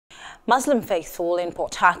Muslim faithful in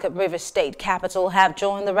Port Harcourt, River State capital, have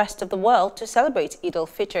joined the rest of the world to celebrate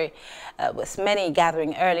Eid-El-Fitr, with many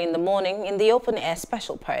gathering early in the morning in the open-air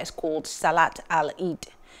special prayers called Salat al-Eid.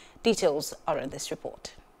 Details are in this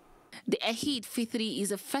report. The Eid-Fitr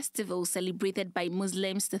is a festival celebrated by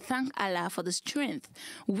Muslims to thank Allah for the strength,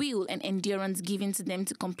 will and endurance given to them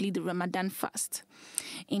to complete the Ramadan fast.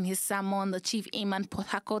 In his sermon, the chief imam Port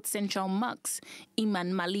Harcourt Central Mosque,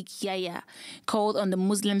 Imam Malik Yahya, called on the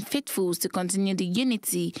Muslim faithfuls to continue the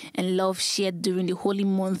unity and love shared during the holy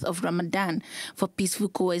month of Ramadan for peaceful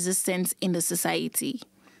coexistence in the society.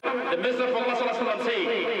 The Messenger of Allah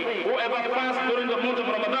said, whoever fasts during the month of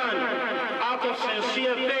Ramadan out of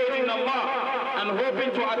sincere faith in Allah and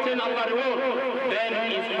hoping to attain Allah's reward,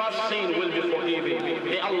 then his past sin will be forgiven.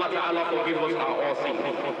 May Allah Ta'ala forgive us our sins.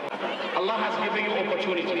 Allah has given you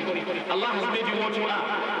opportunity. Allah has made you what you are.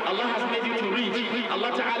 Allah has made you to reach.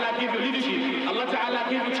 Allah Ta'ala give you leadership. Allah Ta'ala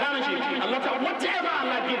give you challenge. Allah Ta'ala, whatever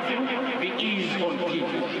Allah gives you, be ease on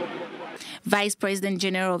people. Vice President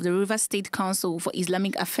General of the River State Council for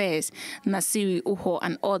Islamic Affairs, Nasiri Uho,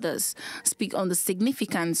 and others speak on the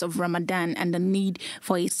significance of Ramadan and the need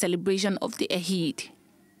for a celebration of the Eid.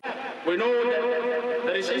 We know that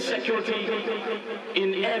there is insecurity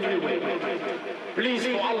in every way. Please,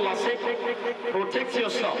 for Allah's sake, protect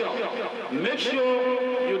yourself. Make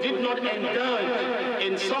sure you did not indulge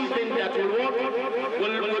in something that will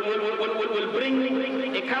bring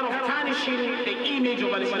a kind of tarnishing the image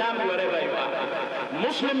of Islam wherever you are.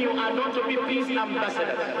 Muslim, you are not to be peace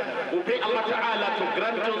ambassadors. We pray Allah Ta'ala to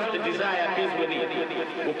grant us the desire, peace we need.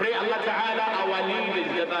 We pray Allah Ta'ala, our leaders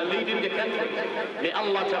that are leading the country, may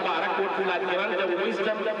Allah Ta'ala grant them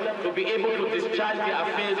wisdom to be able to discharge the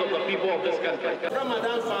affairs of the people of this country.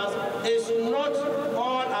 Ramadan fast is not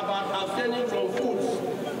all about abstaining from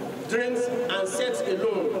foods, drinks, and sex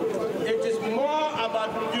alone. It is more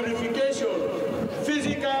about purification,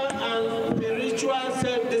 physical and spiritual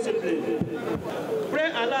self-discipline.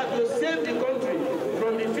 Pray Allah to save the country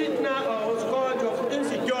from the fitna or scourge of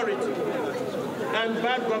insecurity and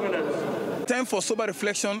bad governance. Time for sober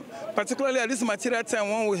reflection, particularly at this material time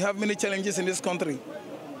when we have many challenges in this country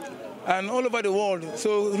and all over the world.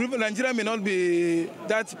 So Nigeria may not be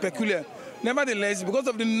that peculiar. Nevertheless, because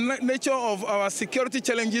of the nature of our security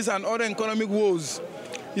challenges and other economic woes,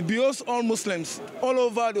 it behoves all Muslims all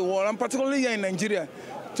over the world, and particularly here in Nigeria,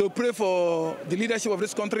 to pray for the leadership of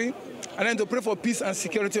this country and then to pray for peace and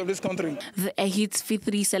security of this country. The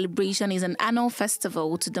Eid-Fitr celebration is an annual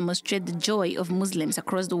festival to demonstrate the joy of Muslims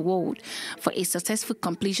across the world for a successful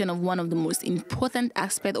completion of one of the most important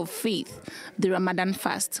aspects of faith, the Ramadan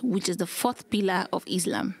fast, which is the fourth pillar of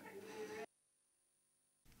Islam.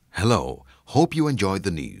 Hello, hope you enjoyed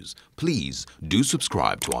the news. Please do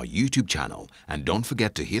subscribe to our YouTube channel and don't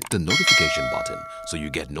forget to hit the notification button so you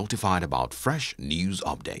get notified about fresh news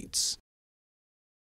updates.